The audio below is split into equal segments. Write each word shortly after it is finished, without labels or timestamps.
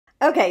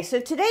Okay, so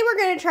today we're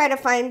going to try to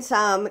find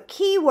some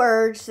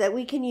keywords that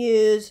we can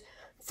use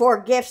for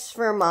gifts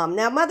for mom.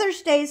 Now,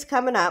 Mother's Day is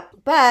coming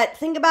up, but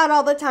think about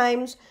all the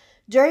times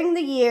during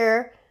the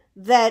year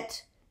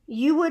that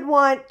you would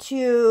want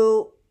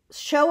to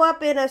show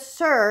up in a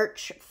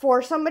search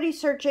for somebody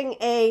searching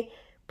a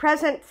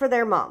present for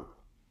their mom.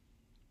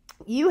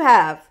 You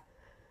have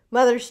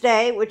Mother's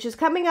Day, which is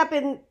coming up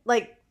in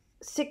like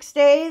 6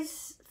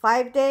 days,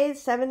 5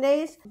 days, 7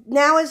 days.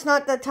 Now is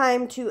not the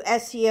time to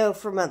SEO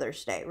for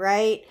Mother's Day,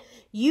 right?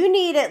 You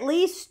need at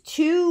least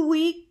 2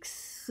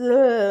 weeks.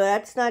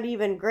 That's not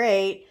even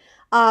great.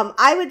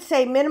 I would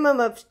say minimum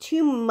of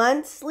 2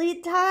 months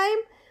lead time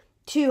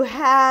to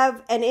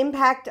have an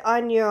impact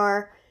on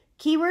your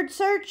keyword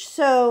search.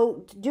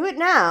 So do it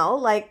now.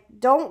 Like,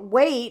 don't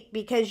wait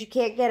because you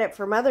can't get it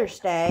for Mother's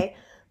Day.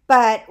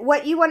 But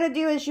what you want to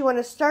do is you want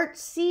to start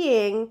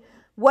seeing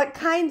what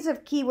kinds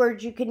of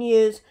keywords you can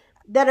use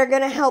that are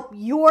going to help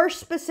your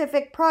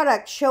specific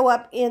product show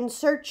up in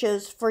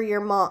searches for your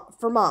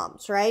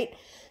moms, right?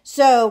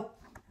 So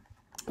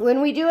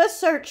when we do a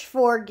search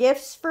for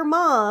gifts for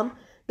mom,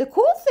 the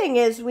cool thing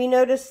is we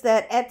notice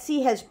that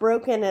Etsy has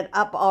broken it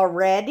up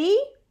already,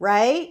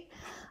 right?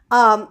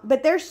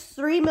 But there's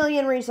 3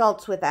 million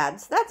results with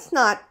ads. That's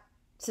not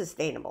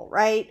sustainable,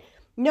 right?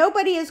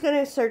 Nobody is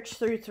going to search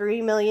through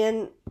 3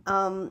 million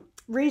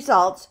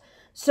results.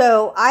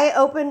 So I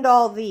opened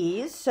all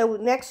these. So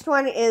next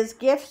one is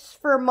gifts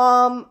for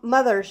mom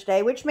Mother's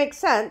Day, which makes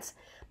sense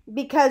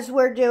because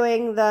we're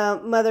doing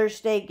the Mother's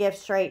Day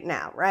gifts right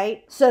now,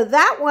 right? So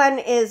that one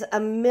is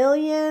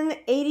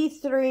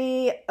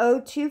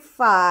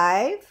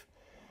 1,083,025,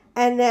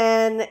 and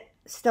then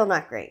still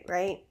not great,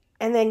 right?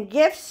 And then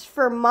gifts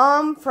for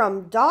mom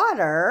from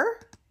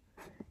daughter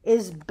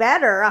is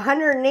better,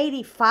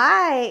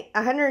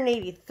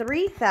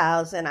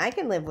 183,000. I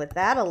can live with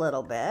that a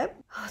little bit.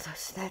 Oh,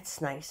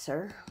 that's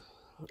nicer.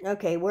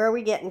 Okay, where are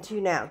we getting to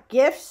now?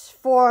 Gifts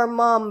for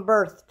mom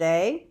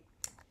birthday.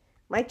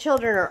 My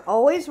children are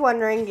always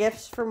wondering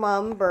gifts for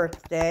mom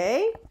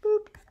birthday.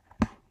 Boop.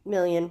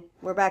 Million.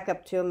 We're back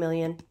up to 1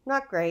 million.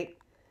 Not great.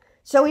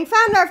 So we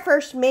found our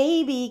first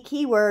maybe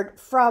keyword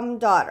from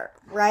daughter,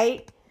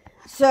 right?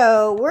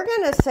 So we're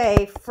going to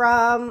say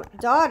from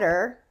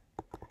daughter.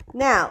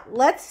 Now,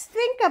 let's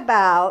think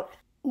about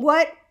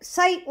what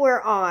site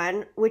we're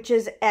on, which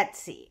is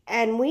Etsy.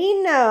 And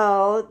we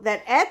know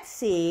that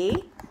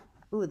Etsy,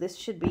 ooh, this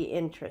should be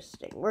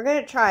interesting. We're going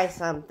to try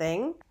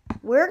something.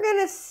 We're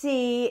going to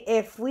see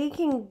if we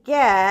can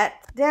get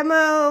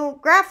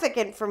demographic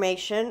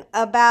information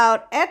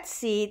about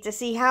Etsy to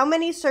see how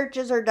many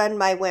searches are done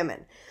by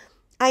women.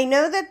 I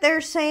know that they're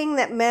saying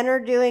that men are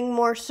doing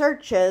more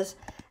searches,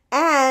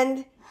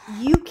 and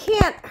you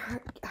can't,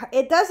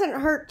 it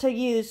doesn't hurt to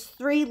use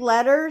 3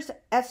 letters,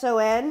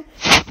 S-O-N,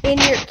 in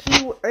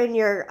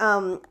your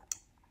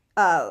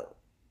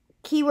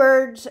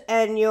keywords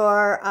and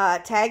your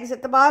tags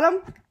at the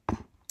bottom.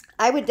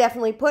 I would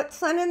definitely put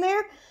son in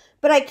there,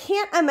 but I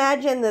can't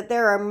imagine that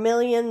there are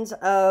millions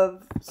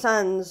of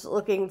sons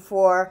looking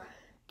for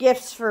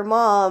gifts for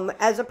mom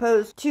as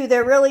opposed to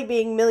there really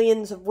being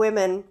millions of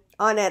women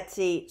on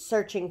Etsy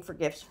searching for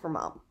gifts for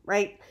mom,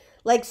 right?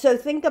 Like, so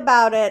think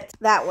about it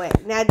that way.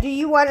 Now, do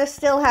you want to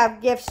still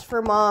have gifts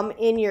for mom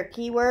in your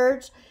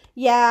keywords?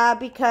 Yeah,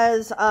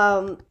 because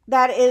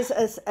that is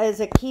as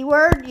a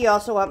keyword. You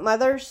also want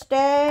Mother's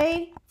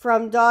Day.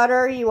 From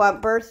daughter, you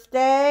want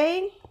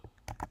birthday.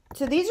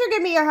 So these are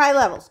going to be your high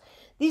levels.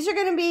 These are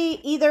going to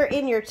be either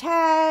in your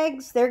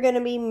tags. They're going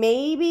to be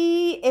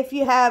maybe if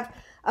you have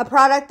a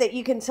product that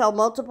you can sell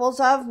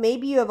multiples of.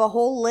 Maybe you have a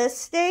whole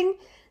listing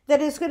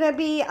that is going to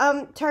be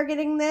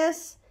targeting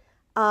this.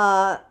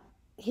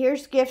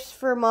 Here's gifts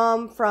for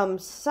mom from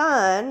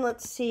son.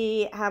 Let's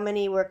see how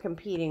many we're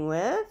competing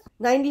with.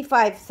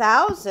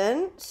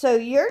 95,000. So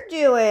you're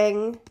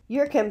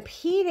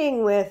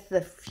competing with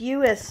the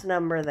fewest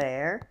number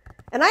there.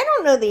 And I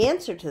don't know the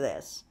answer to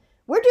this.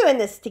 We're doing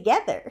this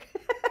together.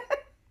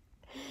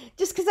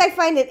 Just because I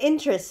find it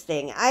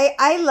interesting.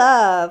 I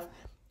love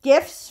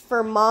gifts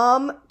for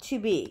mom to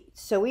be.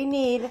 So we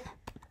need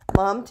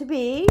mom to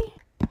be.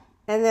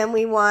 And then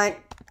we want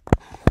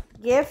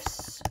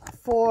gifts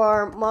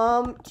for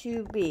mom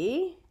to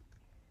be,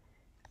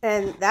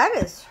 and that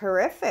is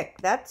horrific.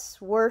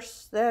 That's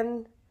worse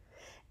than,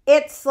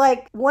 it's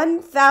like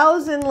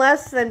 1,000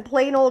 less than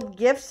plain old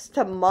gifts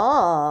to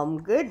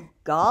mom. Good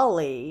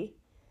golly.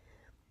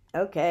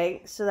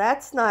 Okay, so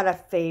that's not a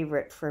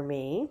favorite for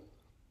me.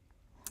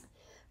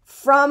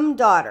 From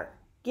daughter,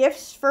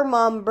 gifts for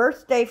mom,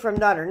 birthday from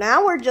daughter.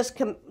 Now we're just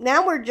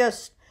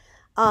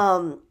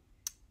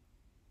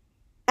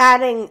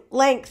adding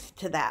length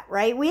to that,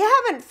 right? We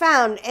haven't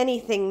found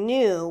anything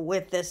new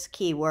with this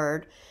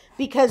keyword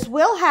because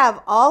we'll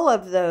have all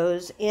of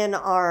those in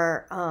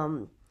our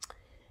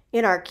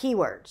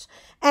keywords.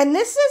 And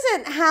this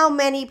isn't how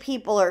many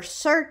people are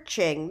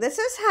searching. This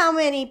is how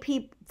many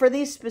people, for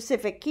these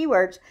specific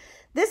keywords,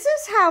 this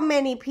is how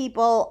many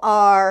people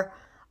are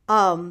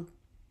have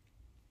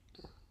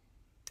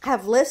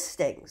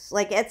listings.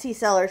 Like Etsy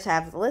sellers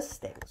have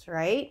listings,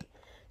 right?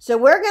 So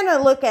we're going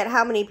to look at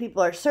how many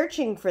people are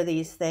searching for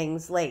these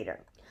things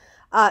later.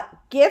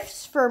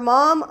 Gifts for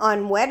mom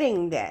on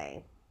wedding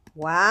day.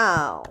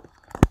 Wow.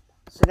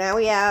 So now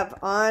we have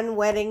on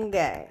wedding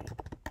day.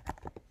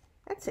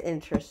 That's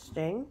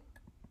interesting.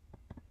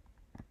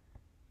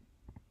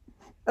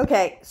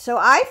 Okay, so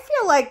I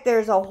feel like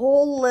there's a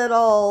whole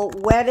little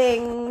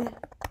wedding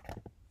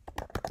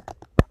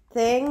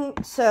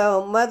thing.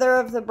 So mother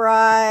of the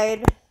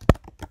bride.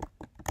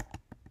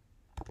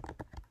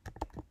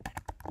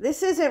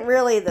 This isn't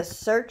really the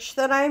search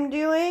that I'm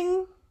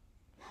doing.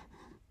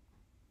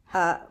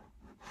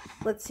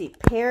 Let's see,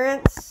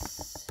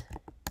 parents.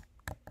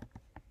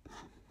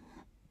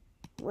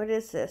 What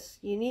is this?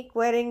 Unique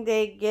wedding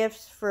day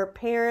gifts for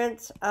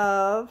parents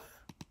of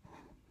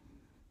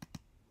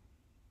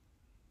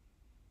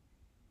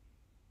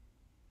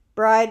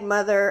bride,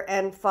 mother,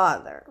 and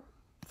father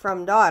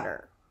from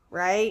daughter,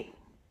 right?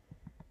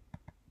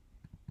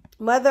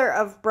 Mother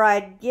of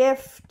bride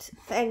gift,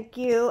 thank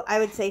you. I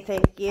would say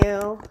thank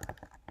you.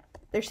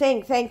 They're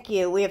saying thank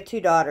you. We have 2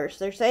 daughters.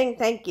 They're saying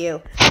thank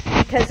you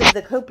because of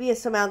the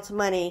copious amounts of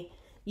money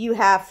you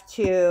have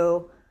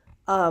to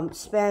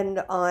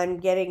spend on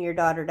getting your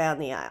daughter down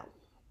the aisle.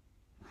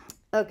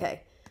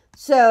 Okay,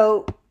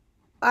 so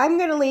I'm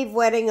going to leave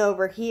wedding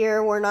over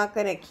here. We're not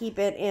going to keep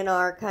it in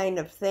our kind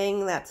of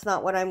thing. That's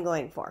not what I'm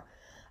going for.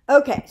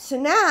 Okay, so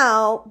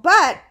now,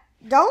 but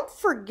don't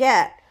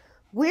forget,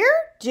 we're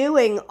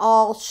doing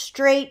all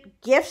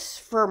straight gifts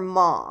for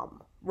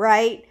mom,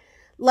 right?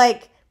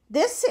 Like,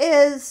 this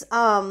is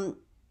the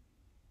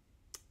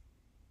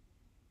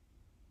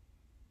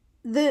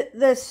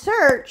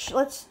search.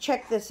 Let's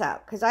check this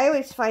out because I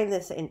always find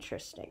this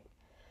interesting.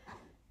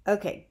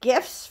 Okay,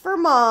 gifts for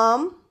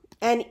mom.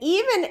 And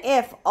even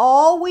if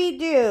all we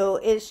do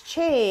is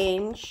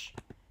change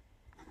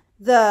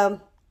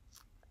the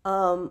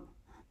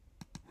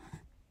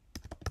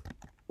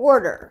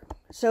order.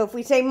 So if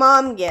we say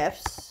mom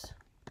gifts,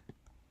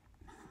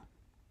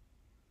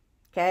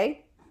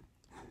 okay.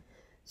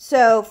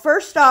 So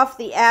first off,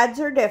 the ads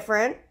are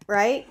different,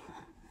 right?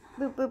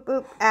 Boop, boop,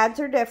 boop. Ads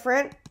are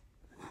different.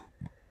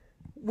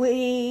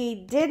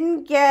 We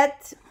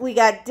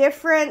got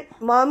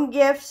different mom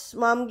gifts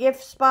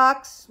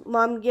box,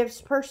 mom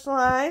gifts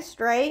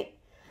personalized, right?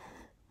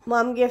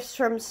 Mom gifts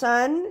from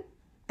son.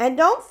 And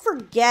don't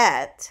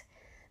forget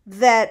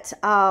that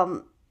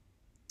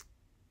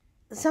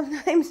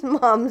sometimes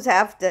moms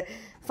have to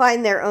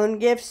find their own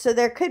gifts. So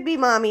there could be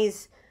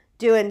mommies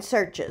doing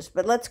searches.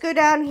 But let's go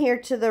down here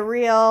to the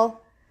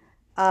real,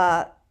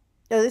 no,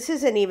 this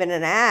isn't even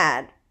an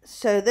ad.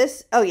 So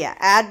this, oh yeah,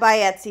 ad by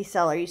Etsy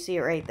seller. You see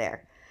it right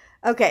there.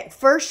 Okay,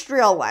 first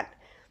real one.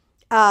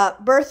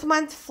 Birth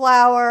month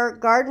flower,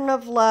 garden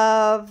of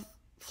love,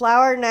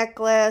 flower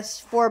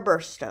necklace, 4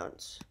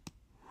 birthstones.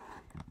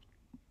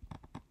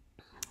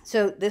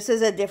 So this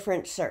is a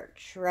different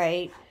search,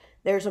 right?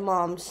 There's a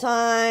mom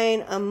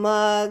sign, a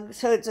mug.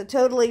 So it's a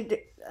totally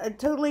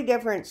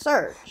different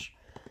search.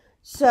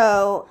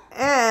 So,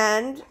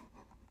 and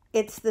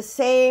it's the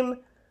same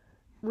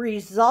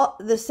result,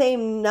 the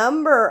same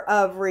number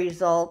of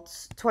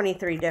results,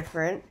 23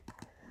 different.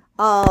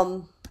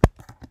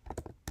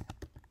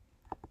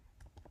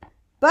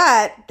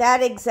 But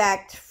that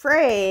exact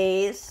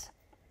phrase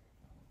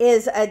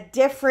is a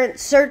different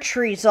search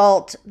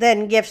result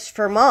than gifts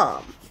for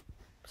mom.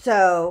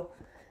 So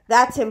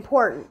that's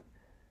important.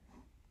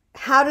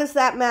 How does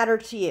that matter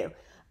to you?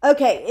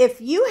 Okay, if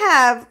you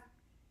have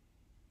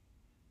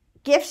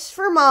gifts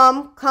for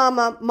mom,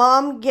 comma,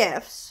 mom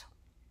gifts,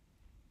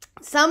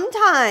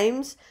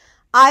 sometimes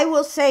I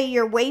will say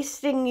you're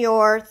wasting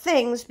your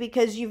things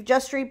because you've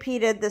just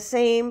repeated the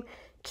same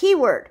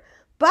keyword.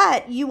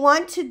 But you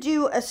want to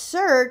do a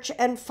search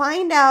and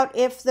find out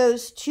if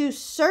those 2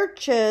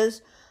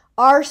 searches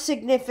are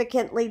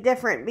significantly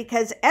different,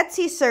 because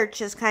Etsy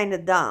search is kind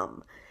of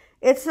dumb.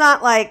 It's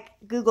not like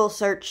Google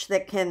search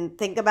that can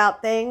think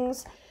about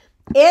things.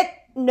 It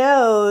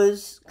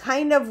knows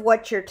kind of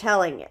what you're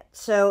telling it.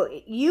 So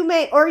you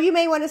may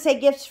want to say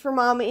gifts for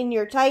mom in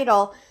your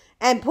title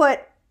and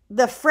put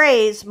the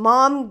phrase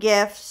mom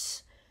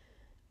gifts,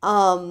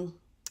 from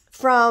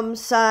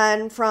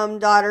son, from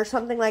daughter,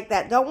 something like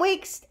that. Don't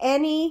waste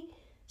any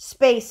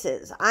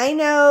spaces. I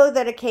know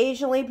that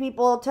occasionally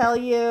people tell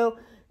you,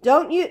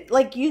 don't you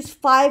use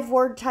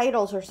 5-word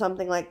titles or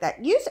something like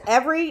that. Use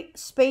every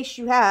space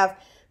you have,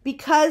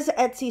 because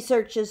Etsy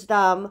search is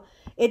dumb.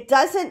 It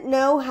doesn't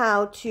know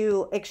how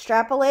to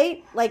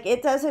extrapolate. Like,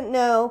 it doesn't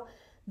know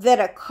that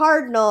a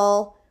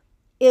cardinal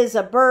is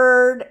a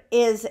bird,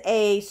 is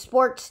a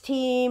sports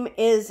team,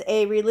 is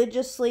a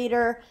religious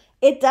leader.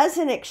 It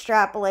doesn't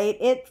extrapolate.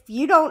 If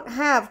you don't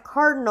have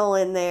cardinal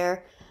in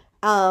there,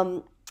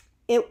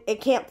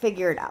 it can't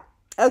figure it out.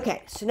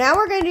 Okay, so now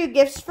we're going to do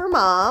gifts for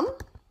mom.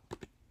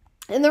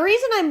 And the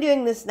reason I'm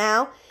doing this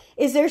now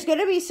is there's going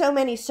to be so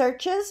many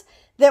searches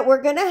that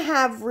we're going to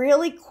have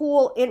really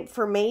cool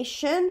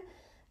information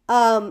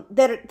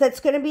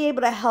that's going to be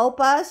able to help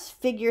us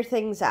figure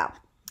things out.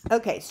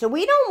 Okay, so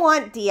we don't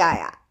want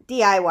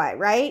DIY,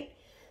 right?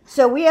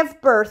 So we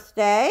have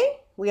birthday.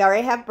 We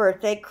already have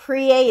birthday.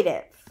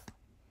 Creative.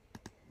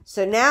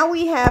 So now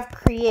we have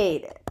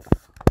creative.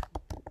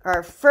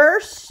 Our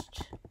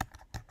first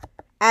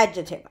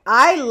adjective.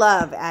 I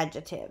love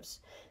adjectives.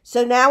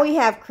 So now we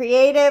have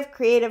creative,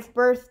 creative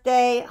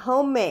birthday,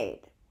 homemade.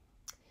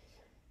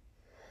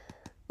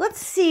 Let's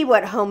see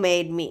what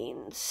homemade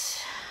means.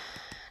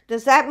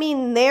 Does that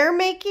mean they're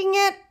making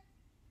it?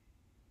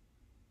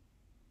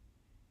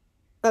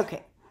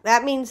 Okay,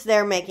 that means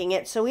they're making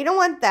it. So we don't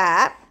want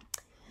that.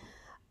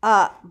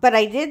 But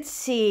I did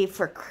see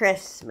for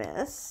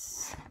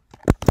Christmas.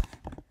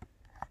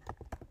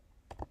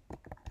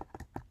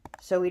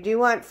 So we do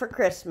want for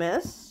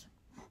Christmas.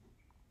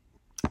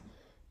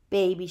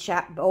 Baby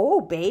shower. Oh,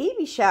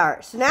 baby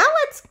shower. So now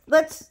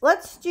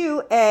let's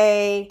do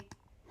a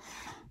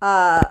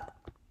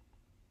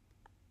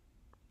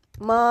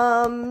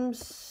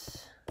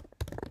moms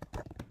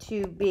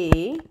to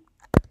be.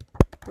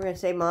 We're going to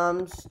say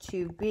moms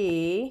to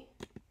be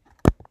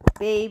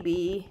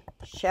baby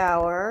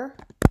shower.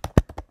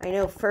 I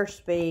know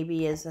first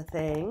baby is a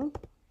thing.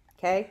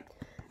 Okay.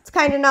 It's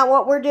kind of not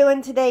what we're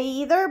doing today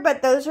either,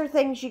 but those are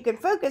things you could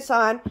focus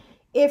on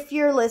if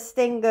your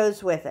listing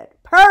goes with it.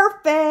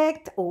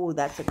 Perfect. Oh,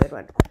 that's a good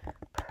one.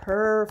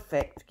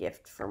 Perfect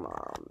gift for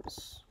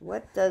moms.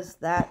 What does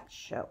that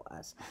show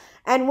us?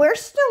 And we're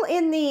still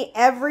in the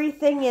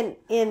everything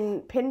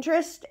in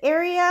Pinterest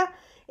area.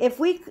 And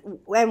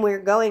we're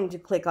going to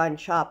click on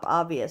shop,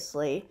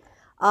 obviously,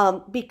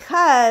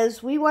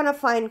 because we want to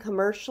find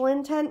commercial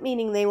intent,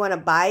 meaning they want to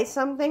buy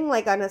something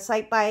like on a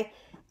site by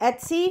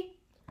Etsy.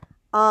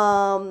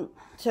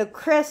 So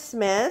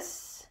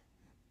Christmas.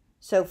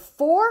 So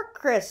for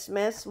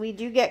Christmas, we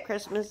do get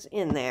Christmas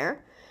in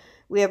there.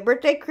 We have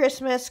birthday,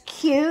 Christmas,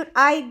 cute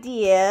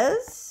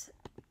ideas.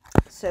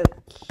 So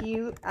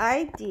cute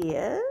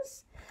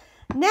ideas.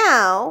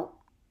 Now,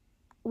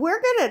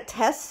 we're going to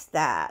test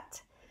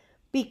that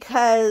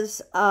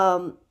because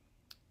on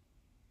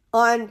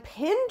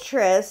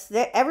Pinterest,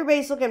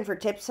 everybody's looking for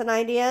tips and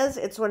ideas.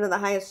 It's one of the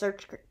highest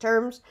search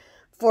terms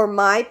for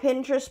my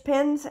Pinterest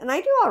pins, and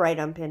I do all right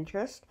on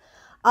Pinterest.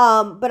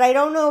 But I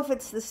don't know if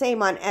it's the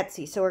same on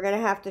Etsy, so we're going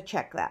to have to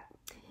check that.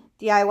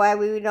 DIY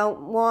we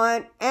don't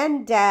want,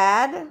 and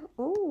dad.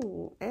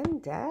 Ooh,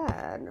 and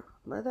dad.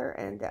 Mother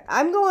and dad.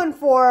 I'm going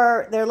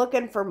for, they're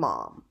looking for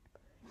mom.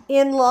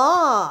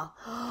 In-law.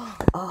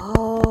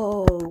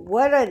 Oh,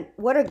 what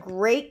a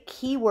great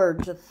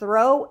keyword to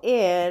throw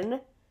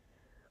in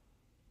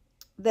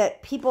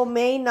that people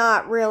may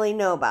not really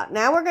know about.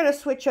 Now we're going to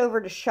switch over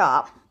to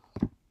shop.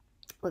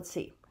 Let's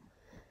see.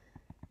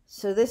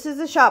 So this is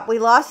the shop. We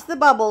lost the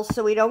bubbles,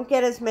 so we don't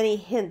get as many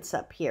hints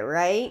up here,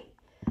 right?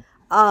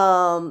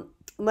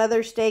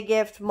 Mother's Day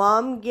gift,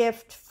 mom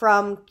gift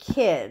from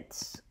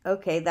kids.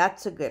 Okay,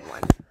 that's a good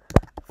one.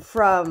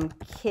 From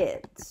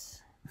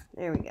kids.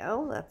 There we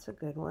go. That's a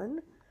good one.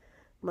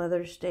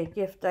 Mother's Day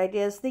gift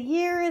ideas. The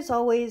year is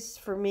always,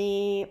 for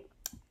me,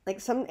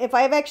 like if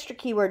I have extra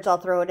keywords, I'll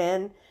throw it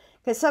in.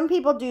 Because some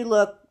people do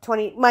look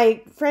 20.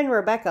 My friend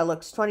Rebecca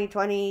looks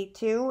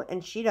 2022,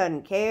 and she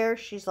doesn't care.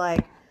 She's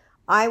like,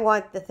 I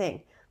want the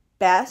thing.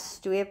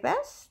 Best. Do we have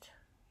best?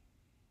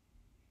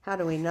 How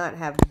do we not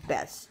have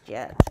best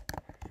yet?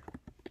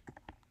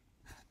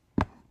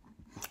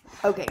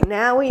 Okay,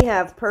 now we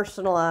have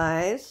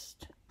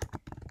personalized,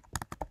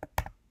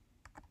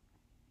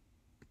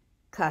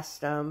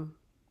 custom.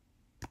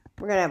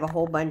 We're going to have a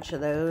whole bunch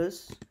of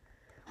those.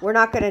 We're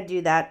not going to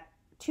do that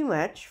too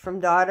much. From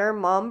daughter,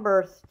 mom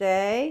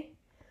birthday,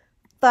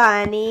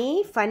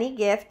 funny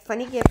gift.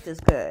 Funny gift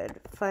is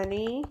good.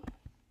 Funny.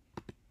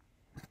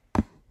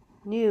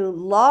 New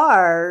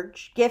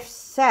large gift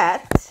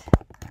set.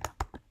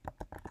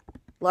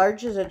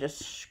 Large is a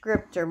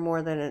descriptor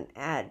more than an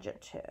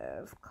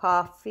adjective.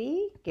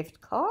 Coffee,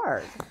 gift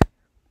card.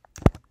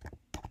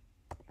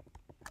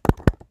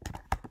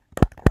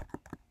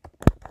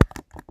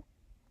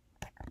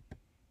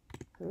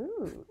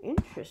 Ooh,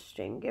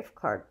 interesting. Gift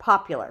card.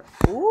 Popular.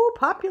 Ooh,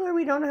 popular.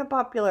 We don't have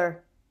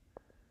popular.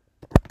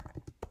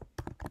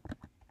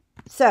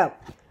 So,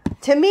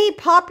 to me,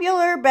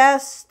 popular,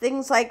 best,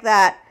 things like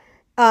that,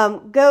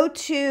 go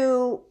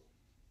to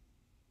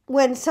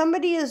when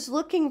somebody is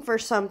looking for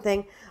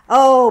something.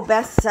 Oh,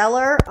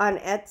 bestseller on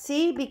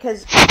Etsy,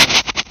 because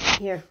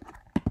here,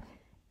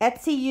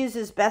 Etsy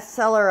uses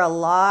bestseller a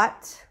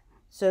lot.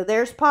 So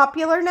there's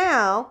popular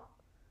now.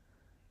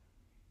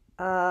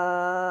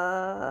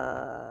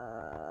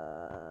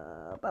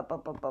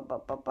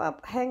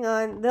 Hang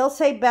on. They'll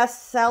say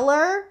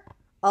bestseller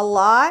a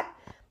lot.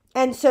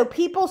 And so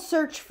people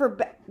search for,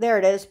 there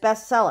it is,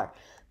 bestseller.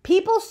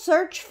 People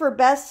search for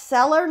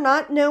bestseller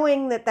not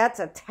knowing that that's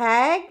a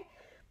tag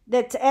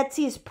that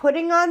Etsy's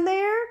putting on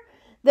there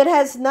that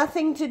has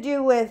nothing to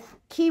do with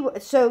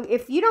keyword. So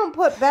if you don't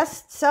put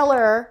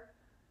bestseller,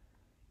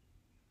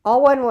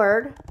 all one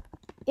word,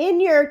 in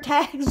your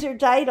tags or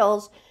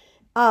titles,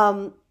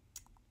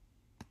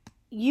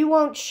 you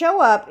won't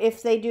show up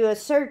if they do a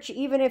search,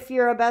 even if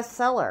you're a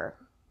bestseller.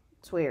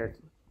 It's weird.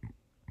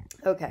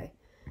 Okay.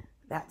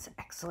 That's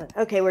excellent.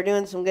 Okay, we're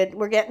doing some good,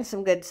 we're getting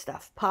some good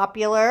stuff.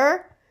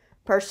 Popular,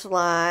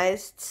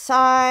 personalized,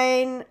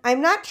 sign.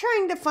 I'm not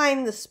trying to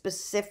find the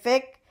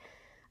specific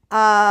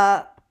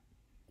keywords.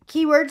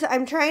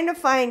 I'm trying to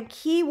find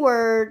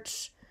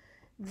keywords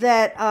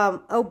that,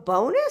 oh,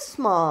 bonus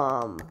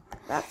mom.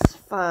 That's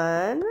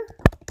fun.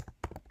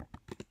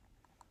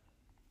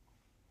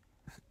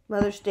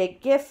 Mother's Day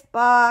gift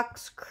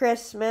box,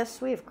 Christmas.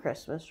 We have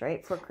Christmas,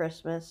 right? For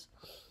Christmas.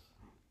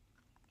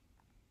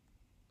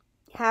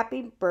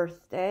 Happy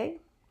birthday.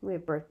 We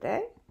have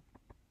birthday.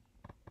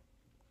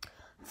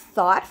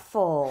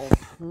 Thoughtful.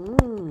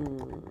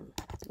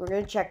 We're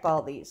going to check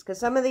all these because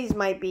some of these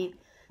might be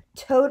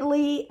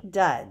totally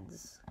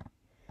duds.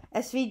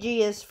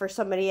 SVG is for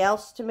somebody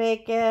else to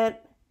make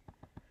it.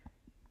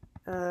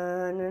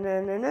 Now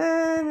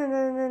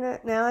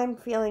I'm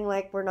feeling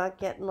like we're not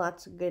getting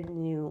lots of good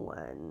new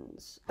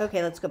ones.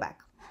 Okay, let's go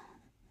back.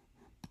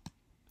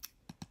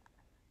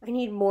 I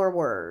need more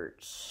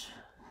words.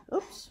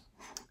 Oops.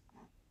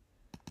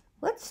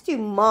 Let's do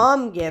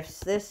mom gifts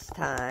this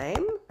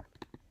time.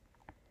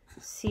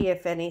 See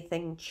if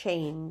anything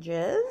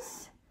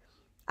changes.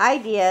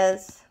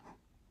 Ideas.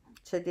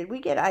 So did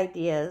we get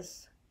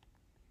ideas?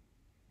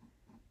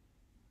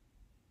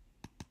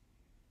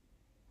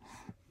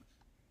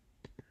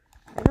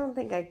 I don't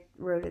think I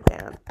wrote it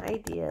down.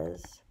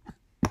 Ideas.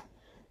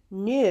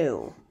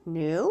 New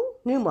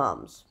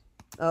moms.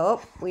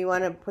 Oh, we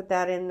want to put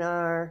that in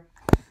our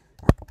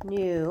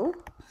new,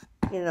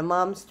 in the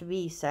moms to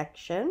be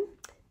section.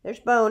 There's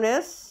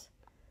bonus.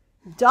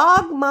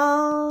 Dog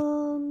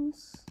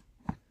moms.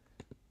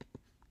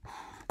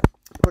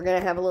 We're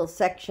going to have a little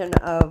section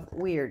of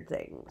weird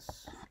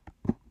things.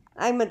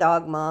 I'm a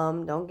dog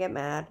mom. Don't get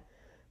mad.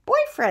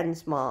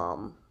 Boyfriend's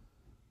mom.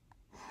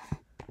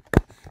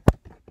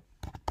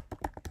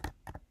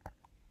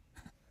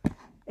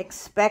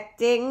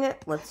 Expecting.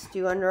 Let's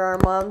do under our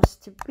moms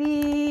to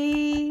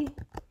be.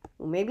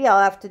 Well, maybe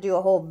I'll have to do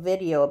a whole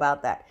video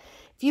about that.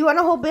 If you want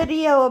a whole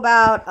video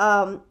about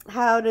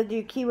how to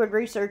do keyword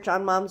research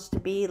on moms to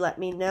be, let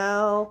me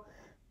know.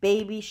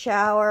 Baby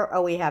shower.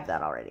 Oh, we have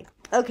that already.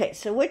 Okay,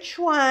 so which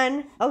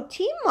one? Oh,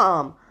 team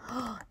mom.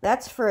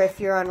 That's for if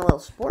you're on a little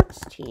sports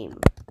team.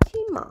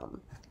 Team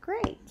mom.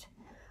 Great.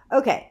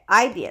 Okay,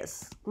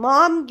 ideas.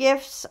 Mom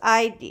gifts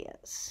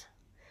ideas.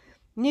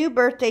 New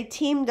birthday,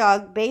 team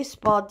dog,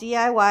 baseball,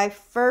 DIY,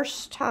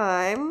 first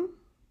time.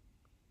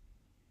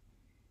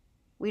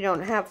 We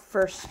don't have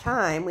first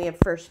time. We have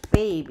first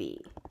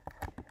baby.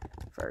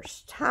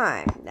 First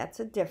time.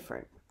 That's a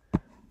different.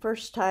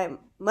 First time.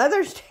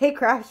 Mother's Day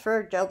crafts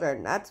for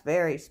children. That's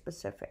very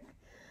specific.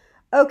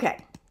 Okay.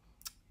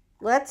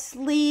 Let's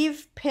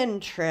leave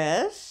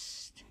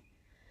Pinterest.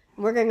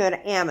 We're going to go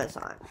to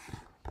Amazon.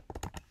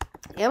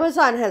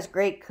 Amazon has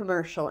great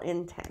commercial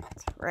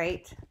intent,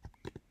 right?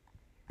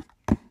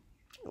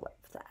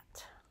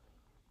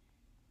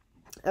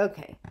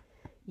 Okay,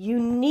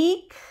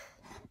 unique.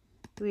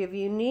 Do we have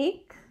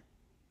unique?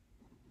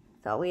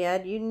 Thought we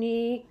had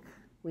unique.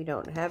 We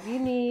don't have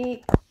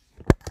unique.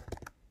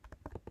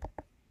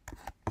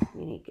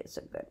 Unique is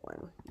a good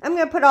one. I'm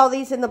going to put all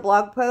these in the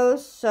blog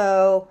post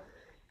so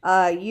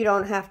you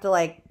don't have to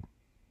like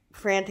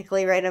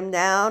frantically write them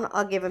down.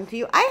 I'll give them to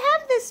you. I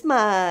have this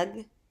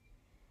mug.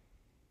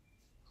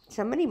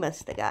 Somebody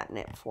must have gotten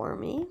it for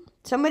me.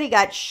 Somebody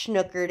got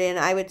schnookered in.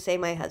 I would say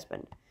my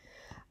husband.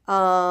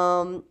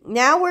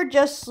 Now we're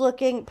just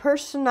looking,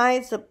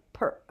 personalize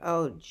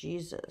oh,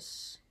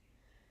 Jesus.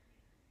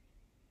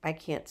 I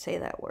can't say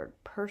that word.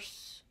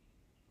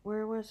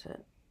 Where was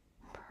it?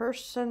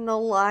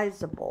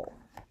 Personalizable.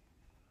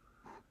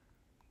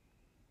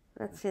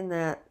 That's in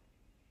that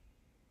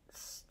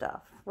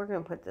stuff. We're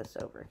going to put this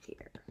over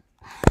here.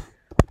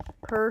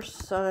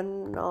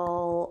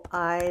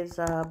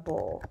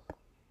 Personalizable.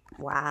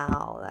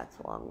 Wow, that's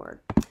a long word.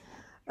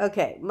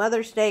 Okay,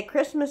 Mother's Day,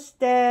 Christmas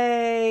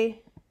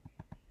Day.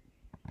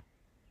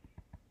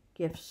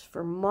 Gifts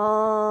for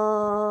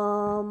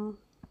mom.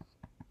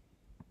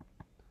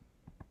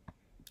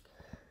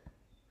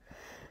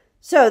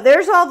 So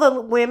there's all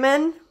the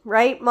women,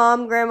 right?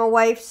 Mom, grandma,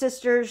 wife,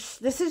 sisters.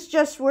 This is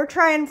just, we're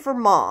trying for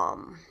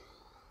mom.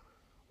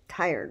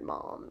 Tired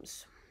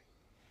moms.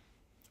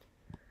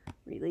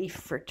 Relief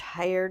for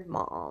tired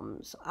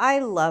moms. I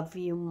love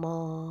you,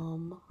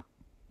 mom.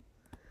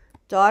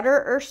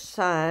 Daughter or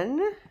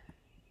son.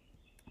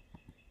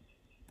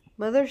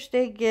 Mother's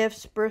Day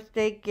gifts,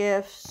 birthday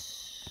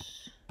gifts.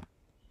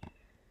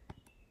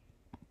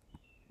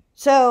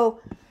 So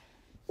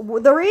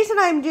the reason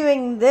I'm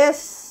doing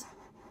this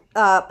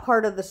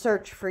part of the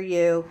search for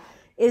you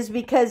is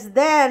because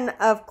then,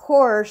 of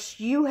course,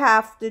 you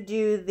have to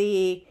do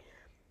the,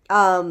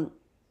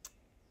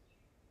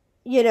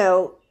 you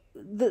know,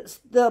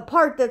 the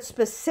part that's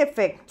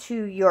specific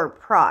to your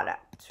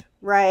product,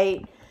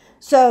 right?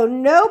 So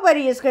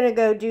nobody is going to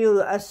go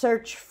do a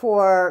search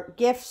for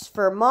gifts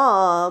for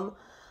mom.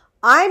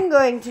 I'm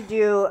going to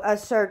do a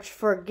search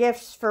for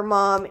gifts for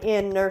mom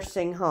in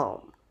nursing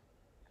home.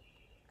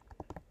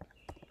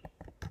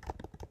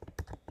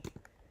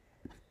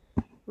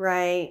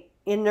 Right?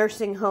 In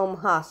nursing home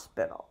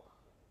hospital.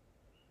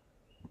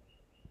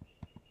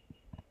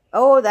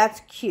 Oh,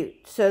 that's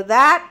cute. So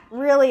that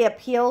really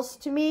appeals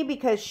to me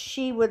because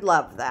she would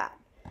love that.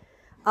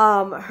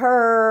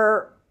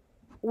 Her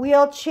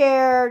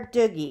wheelchair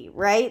Doogie,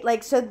 right?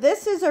 Like, so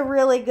this is a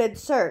really good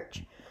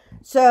search.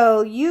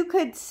 So you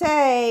could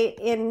say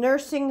in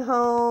nursing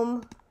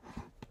home,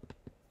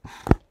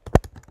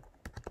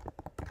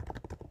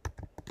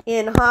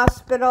 in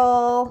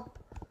hospital,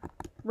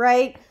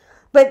 right?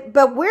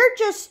 But we're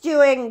just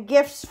doing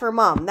gifts for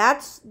mom.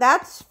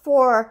 That's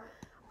for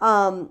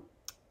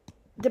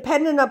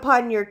dependent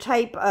upon your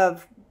type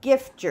of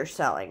gift you're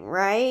selling,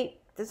 right?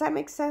 Does that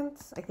make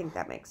sense? I think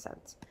that makes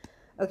sense.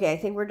 Okay, I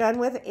think we're done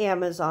with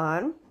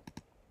Amazon.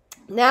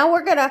 Now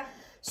we're gonna,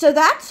 so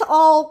that's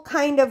all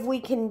kind of we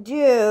can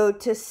do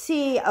to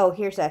see, oh,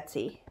 here's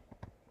Etsy.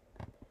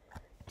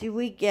 Do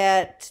we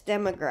get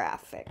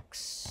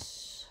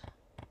demographics?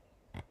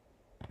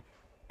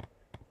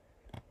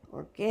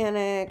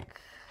 Organic,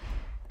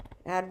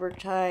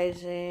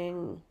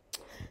 advertising.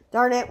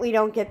 Darn it, we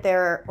don't get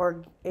their,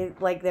 or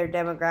like their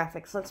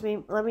demographics.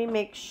 Let me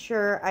make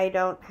sure I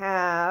don't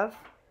have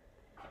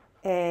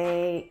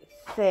a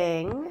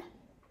thing.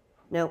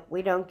 Nope,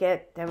 we don't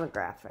get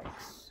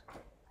demographics.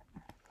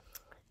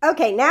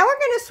 Okay, now we're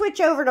going to switch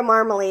over to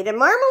Marmalade. And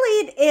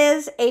Marmalade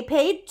is a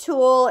paid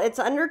tool. It's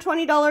under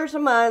 $20 a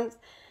month.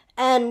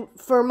 And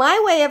for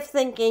my way of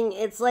thinking,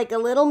 it's like a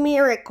little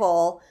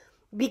miracle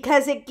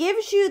because it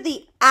gives you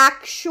the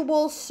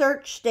actual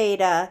search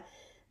data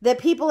that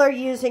people are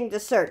using to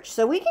search.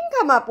 So we can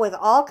come up with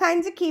all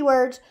kinds of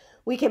keywords.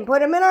 We can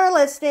put them in our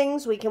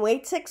listings. We can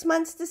wait 6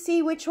 months to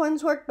see which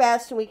ones work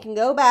best, and we can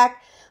go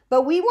back.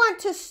 But we want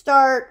to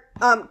start,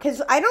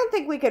 because I don't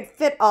think we could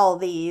fit all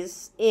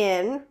these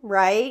in,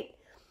 right?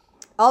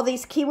 All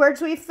these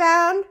keywords we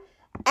found,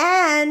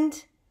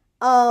 and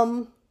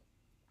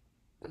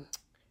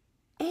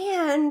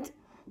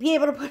be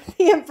able to put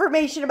the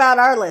information about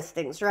our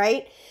listings,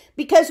 right?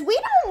 Because we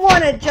don't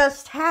want to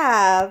just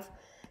have,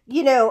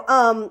 you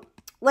know,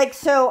 like,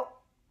 so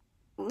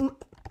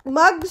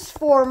mugs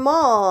for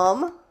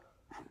mom,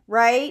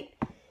 right,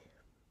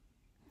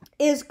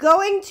 is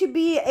going to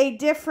be a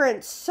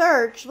different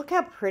search. Look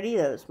how pretty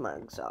those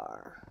mugs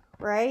are,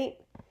 right?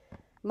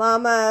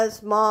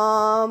 Mama's,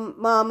 mom,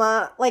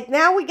 mama. Like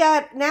now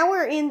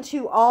we're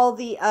into all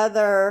the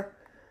other,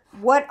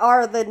 what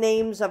are the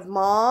names of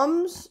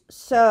moms?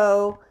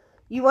 So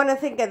you want to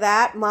think of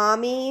that,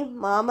 mommy,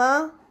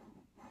 mama,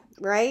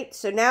 right?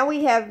 So now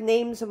we have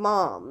names of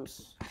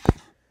moms.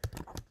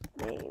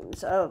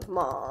 Names of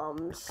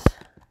moms.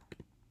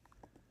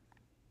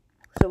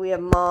 So we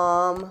have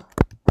mom,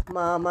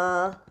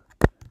 mama,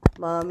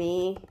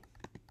 mommy,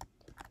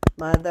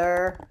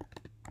 mother.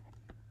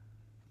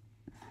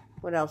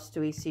 What else do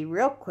we see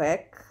real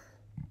quick?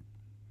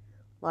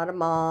 A lot of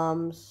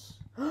moms.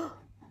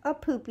 A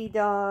poopy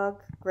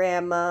dog,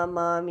 grandma,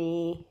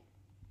 mommy.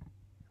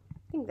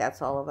 I think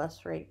that's all of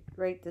us right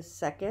this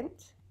second.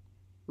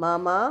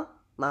 Mama,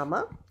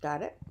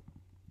 got it.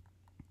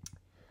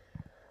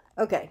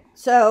 Okay,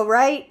 so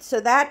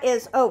that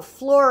is, oh,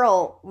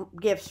 floral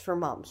gifts for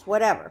moms,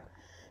 whatever.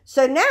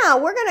 So now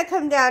we're going to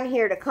come down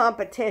here to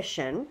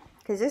competition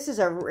because this is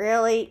a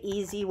really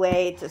easy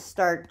way to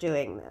start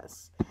doing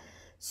this.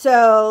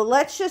 So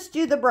let's just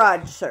do the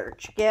broad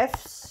search,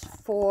 gifts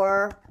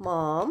for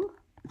mom.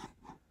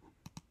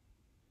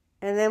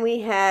 And then we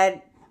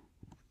had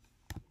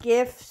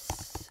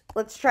gifts,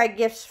 let's try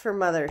gifts for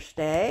Mother's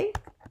Day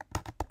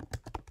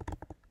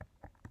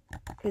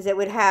because it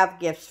would have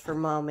gifts for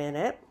mom in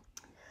it.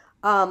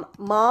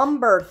 Mom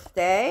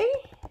birthday.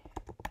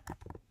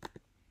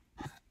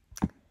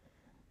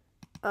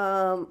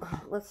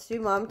 Let's do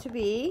mom to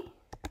be.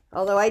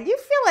 Although I do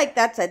feel like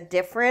that's a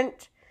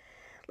different,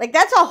 like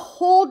that's a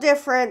whole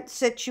different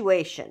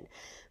situation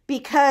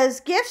because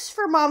gifts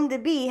for mom to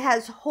be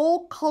has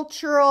whole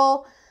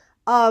cultural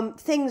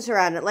things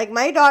around it. Like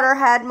my daughter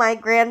had my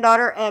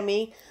granddaughter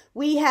Emmy.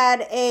 We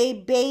had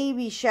a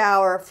baby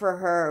shower for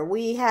her.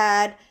 We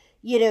had,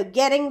 you know,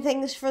 getting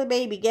things for the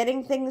baby,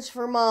 getting things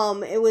for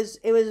mom. It was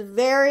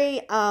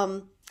very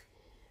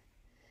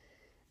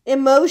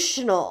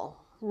emotional,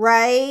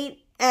 right?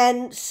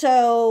 And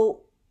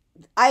so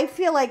I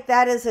feel like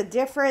that is a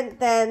different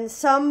than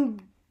some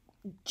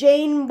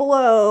Jane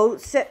Blow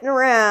sitting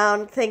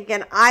around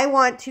thinking, I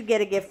want to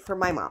get a gift for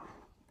my mom.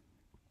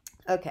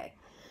 Okay.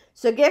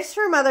 So gifts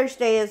for Mother's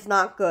Day is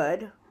not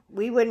good.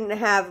 We wouldn't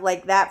have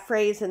like that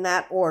phrase in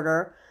that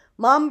order.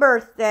 Mom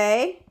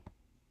birthday.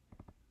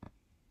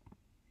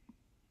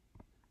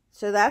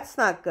 So that's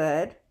not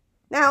good.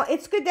 Now,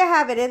 it's good to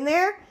have it in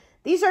there.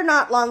 These are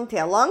not long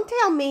tail. Long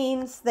tail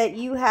means that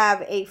you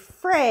have a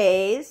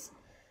phrase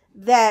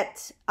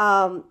that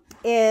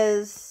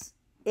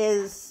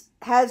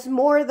has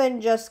more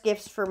than just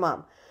gifts for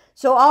mom.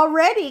 So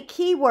already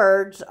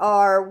keywords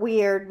are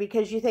weird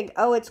because you think,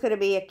 oh, it's going to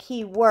be a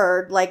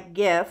keyword like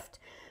gift.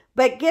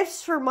 But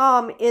gifts for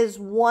mom is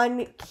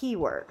one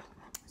keyword.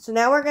 So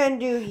now we're going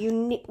to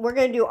do we're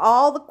going to do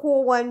all the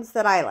cool ones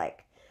that I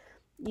like.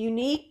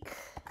 Unique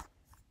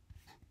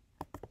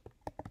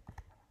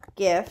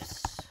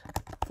gifts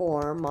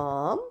for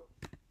mom.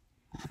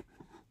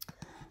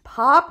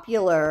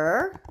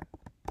 popular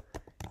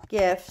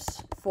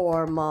gifts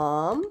for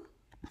mom,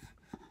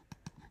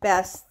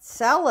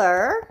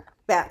 bestseller,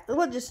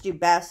 we'll just do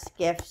best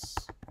gifts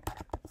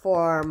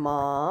for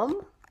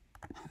mom,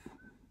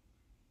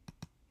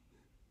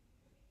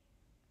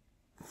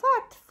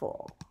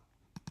 thoughtful.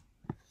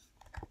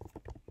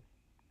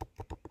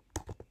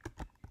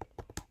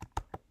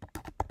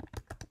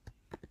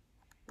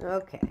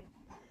 Okay,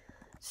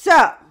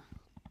 so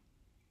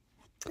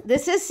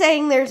this is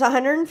saying there's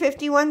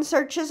 151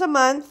 searches a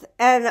month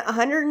and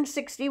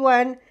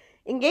 161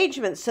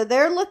 engagements. So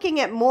they're looking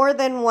at more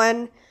than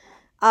one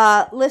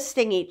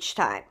listing each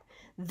time.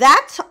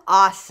 That's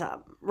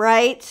awesome,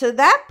 right? So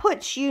that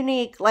puts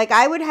unique, like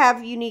I would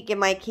have unique in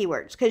my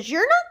keywords, because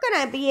you're not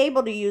going to be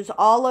able to use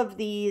all of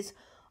these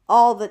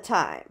all the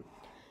time.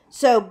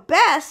 So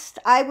best,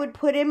 I would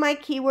put in my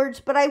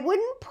keywords, but I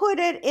wouldn't put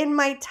it in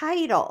my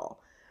title,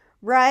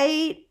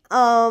 right?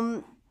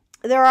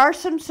 There are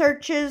some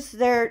searches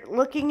they're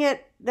looking,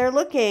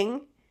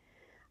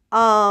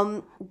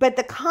 but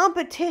the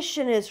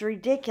competition is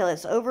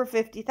ridiculous, over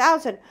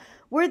 50,000.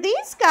 Where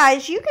these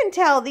guys, you can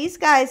tell these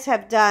guys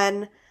have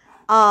done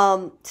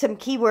some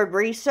keyword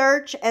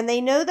research, and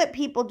they know that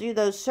people do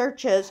those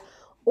searches,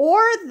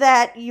 or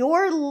that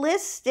your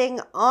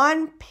listing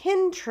on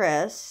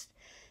Pinterest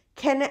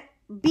can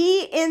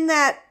be in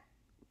that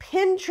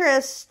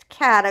Pinterest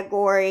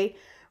category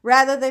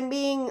rather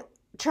than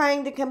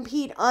trying to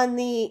compete on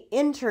the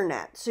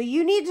internet. So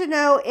you need to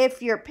know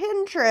if your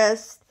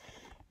Pinterest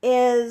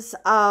is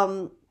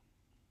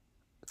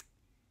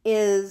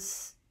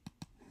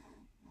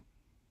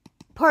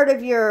part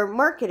of your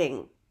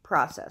marketing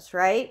process,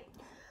 right?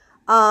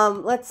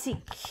 Let's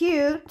see,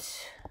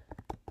 cute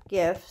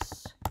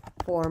gifts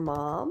for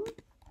mom.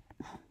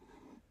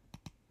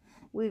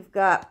 We've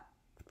got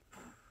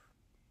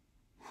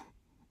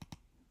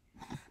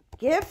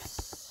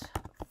gifts.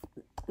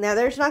 Now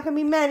there's not going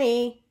to be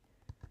many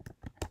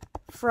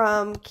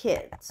from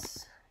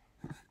kids.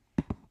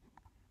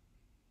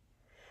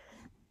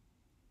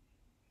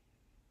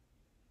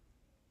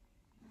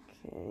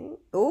 Okay.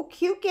 Oh,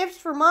 cute gifts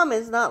for mom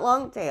is not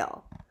long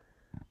tail.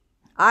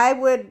 I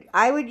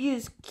would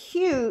use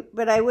cute,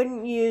 but I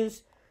wouldn't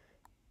use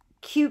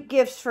cute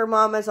gifts for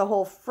mom as a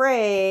whole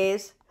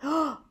phrase.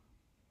 Oh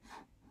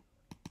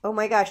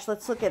my gosh,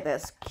 let's look at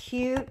this.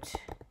 Cute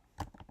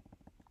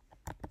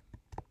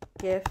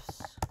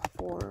gifts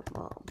for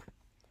mom.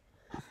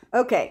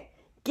 Okay.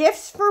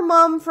 Gifts for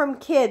mom from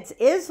kids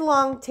is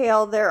long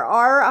tail. There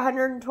are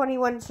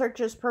 121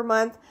 searches per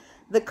month.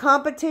 The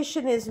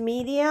competition is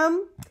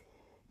medium.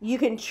 You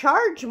can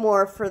charge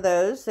more for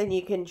those than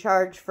you can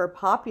charge for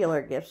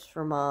popular gifts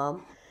for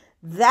mom.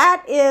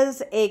 That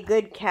is a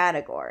good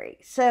category.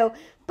 So,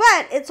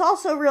 but it's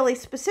also really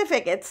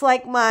specific. It's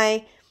like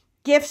my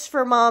gifts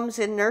for moms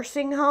in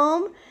nursing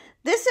home.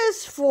 This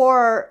is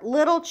for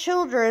little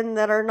children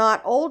that are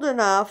not old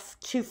enough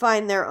to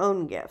find their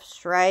own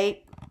gifts,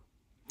 right?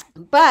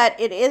 But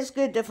it is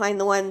good to find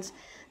the ones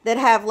that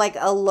have like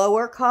a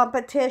lower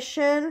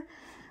competition.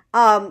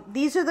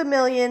 These are the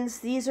millions.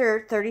 These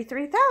are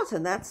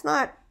 33,000. That's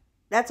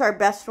our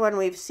best one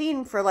we've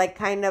seen for like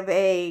kind of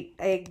a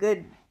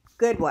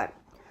good one.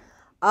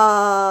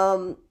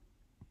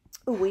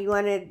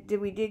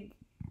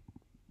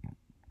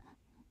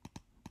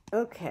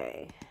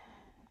 Okay.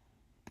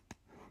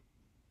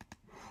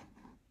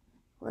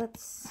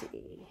 Let's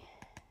see.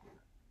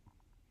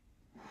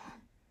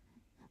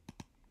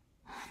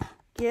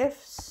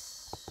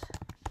 Gifts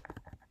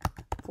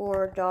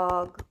for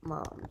dog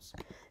moms.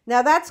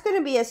 Now that's going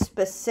to be a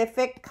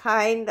specific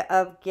kind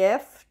of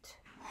gift.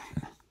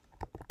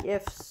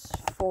 Gifts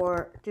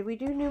for, did we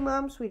do new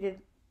moms? We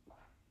did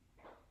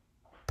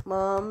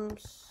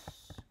moms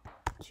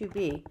to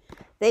be.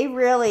 They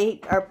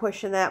really are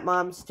pushing that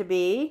moms to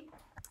be.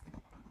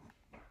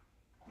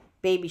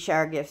 Baby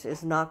shower gifts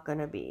is not going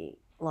to be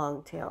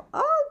long tail.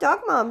 Oh, dog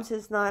moms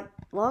is not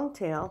long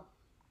tail.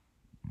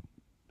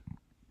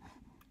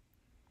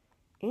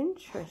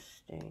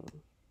 Interesting.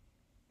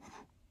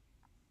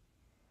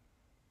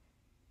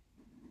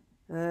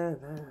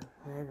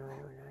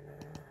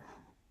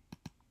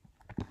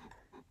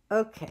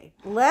 Okay,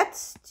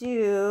 let's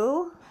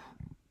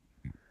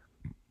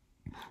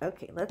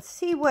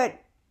see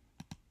what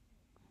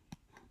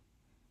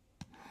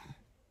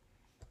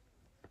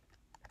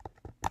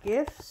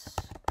gifts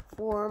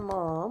for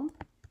mom.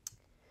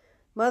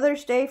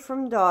 Mother's Day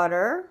from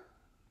daughter,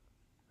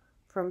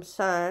 from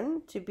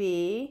son to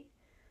be,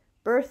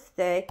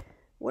 birthday.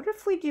 What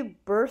if we do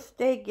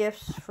birthday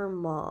gifts for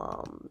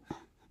mom?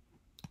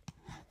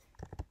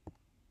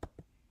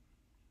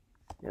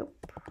 Nope.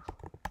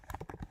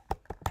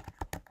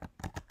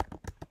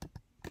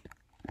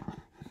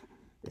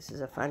 This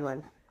is a fun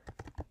one.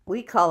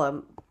 We call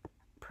them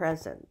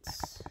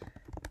presents.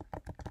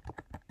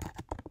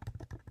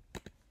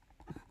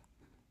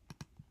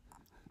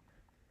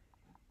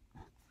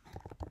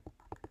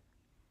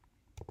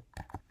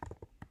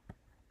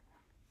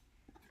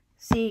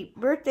 See,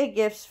 birthday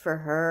gifts for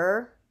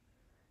her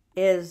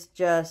is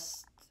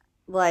just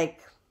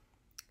like,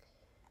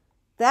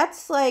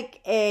 that's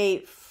like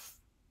a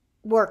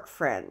work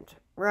friend,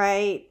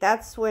 right?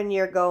 That's when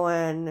you're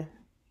going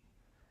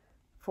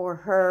for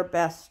her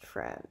best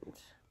friend.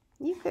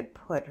 You could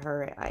put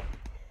her,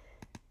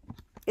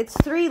 it's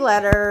 3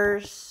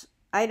 letters.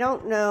 I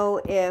don't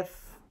know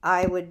if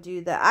I would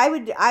do that. I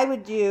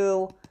would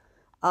do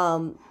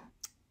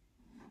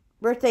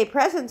birthday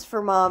presents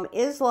for mom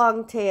is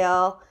long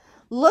tail.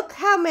 Look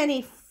how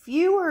many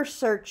fewer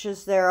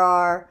searches there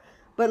are,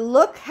 but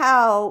look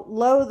how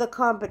low the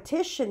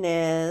competition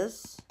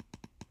is.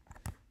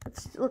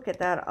 Let's look at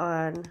that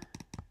on.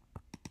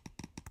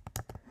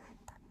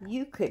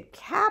 You could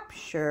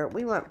capture,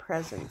 we want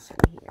presents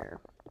in here.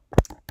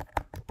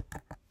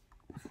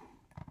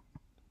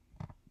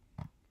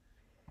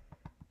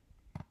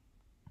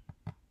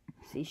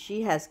 See,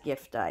 she has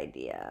gift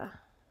idea.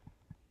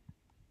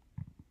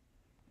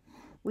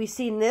 We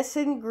seen this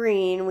in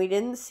green. We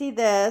didn't see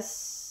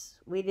this.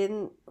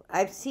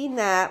 I've seen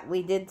that.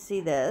 We did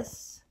see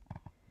this.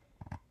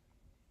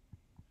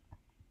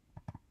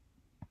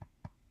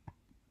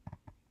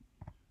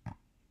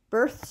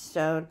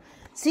 Birthstone.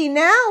 See,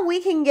 now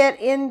we can get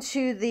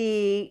into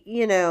the,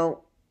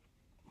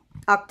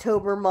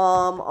 October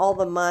mom, all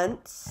the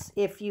months.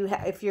 If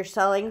you're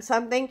selling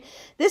something,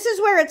 this is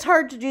where it's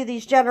hard to do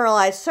these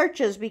generalized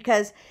searches,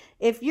 because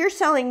if you're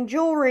selling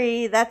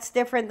jewelry, that's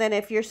different than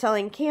if you're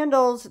selling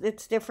candles.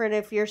 It's different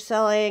if you're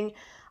selling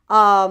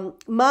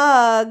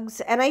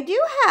mugs. And I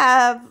do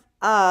have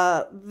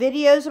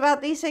videos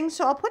about these things,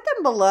 so I'll put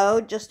them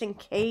below just in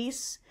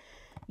case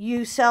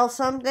you sell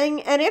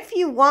something. And if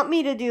you want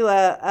me to do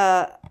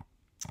a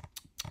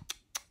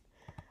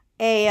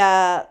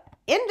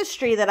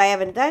industry that I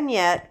haven't done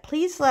yet,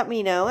 please let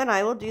me know and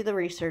I will do the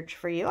research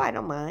for you. I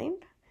don't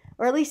mind.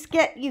 Or at least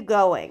get you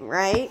going,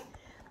 right?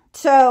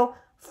 So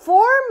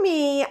for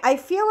me, I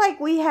feel like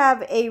we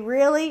have a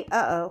really,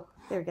 there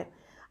we go.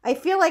 I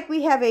feel like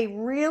we have a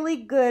really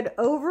good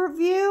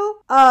overview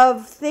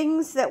of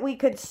things that we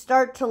could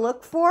start to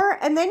look for.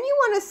 And then you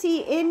want to see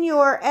in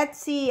your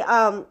Etsy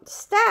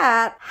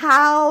stat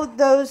how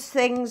those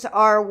things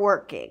are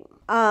working.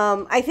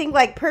 I think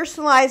like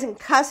personalized and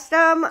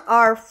custom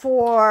are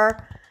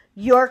for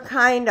your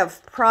kind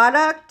of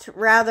product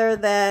rather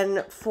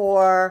than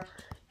for,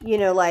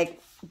 like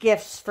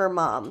gifts for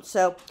mom.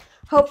 So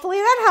hopefully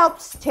that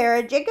helps.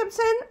 Tara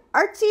Jacobson,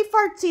 Artsy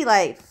Fartsy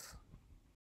Life.